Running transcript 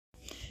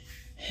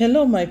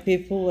Hello my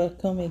people,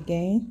 welcome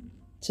again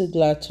to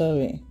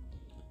Glatory.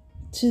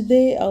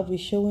 Today I'll be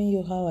showing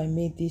you how I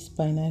made this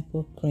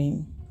pineapple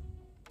cream.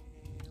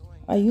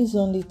 I use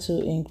only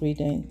 2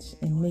 ingredients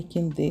in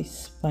making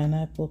this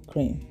pineapple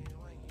cream.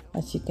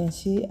 As you can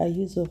see, I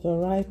use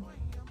overripe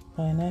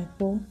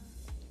pineapple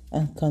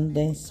and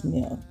condensed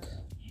milk.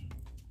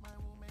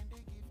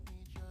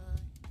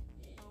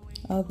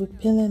 I'll be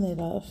peeling it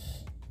off.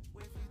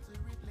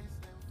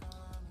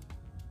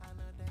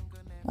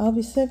 I'll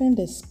be saving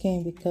the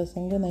skin because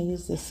I'm going to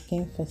use the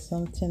skin for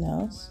something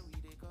else.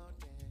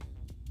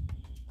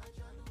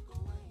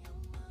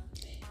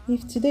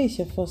 If today is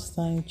your first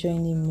time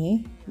joining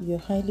me, you're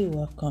highly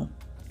welcome.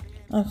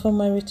 And for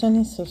my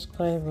returning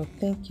subscriber,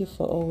 thank you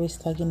for always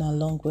tagging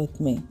along with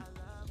me.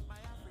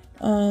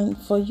 And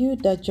for you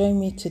that join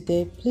me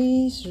today,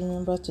 please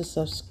remember to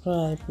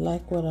subscribe,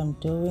 like what I'm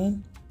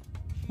doing,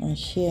 and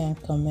share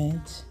and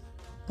comment.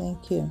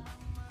 Thank you.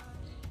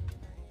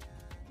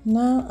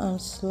 Now I'm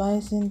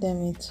slicing them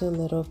into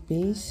little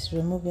pieces,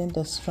 removing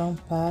the strong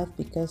part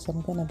because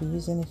I'm going to be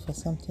using it for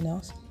something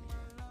else.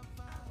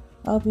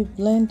 I'll be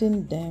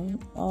blending them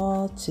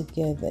all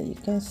together. You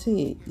can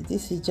see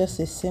this is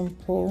just a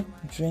simple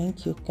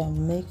drink you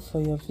can make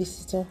for your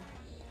visitor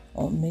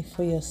or make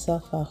for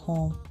yourself at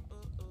home.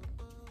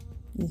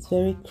 It's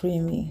very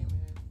creamy.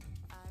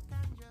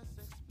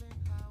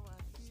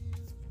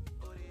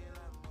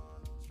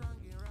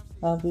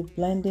 I'll be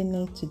blending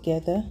it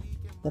together,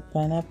 the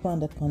pineapple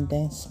and the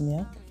condensed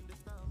milk,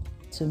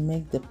 to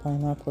make the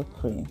pineapple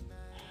cream.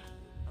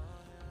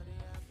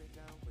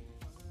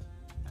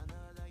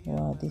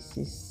 Wow, this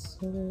is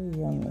so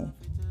yummy.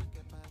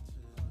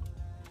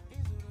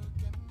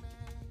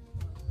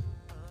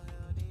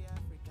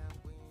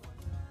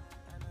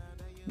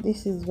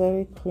 This is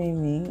very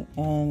creamy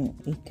and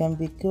it can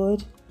be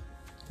good.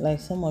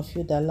 Like some of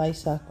you that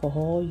likes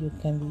alcohol, you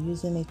can be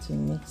using it to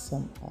mix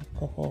some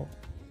alcohol.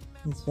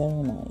 It's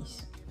very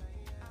nice.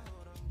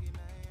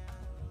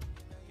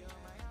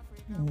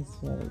 It's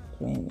very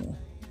creamy.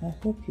 I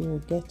hope you will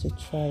get to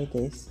try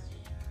this.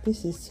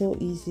 This is so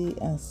easy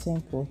and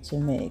simple to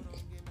make.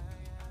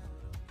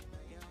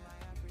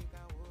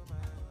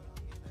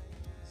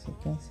 So you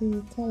can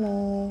see,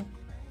 ta-da!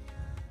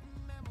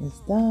 It's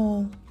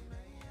done.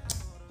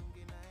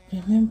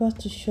 Remember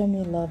to show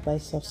me love by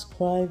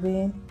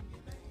subscribing,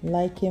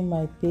 liking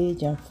my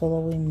page and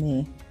following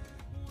me.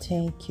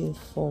 Thank you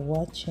for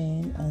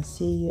watching and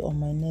see you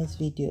on my next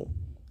video.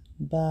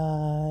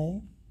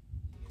 Bye.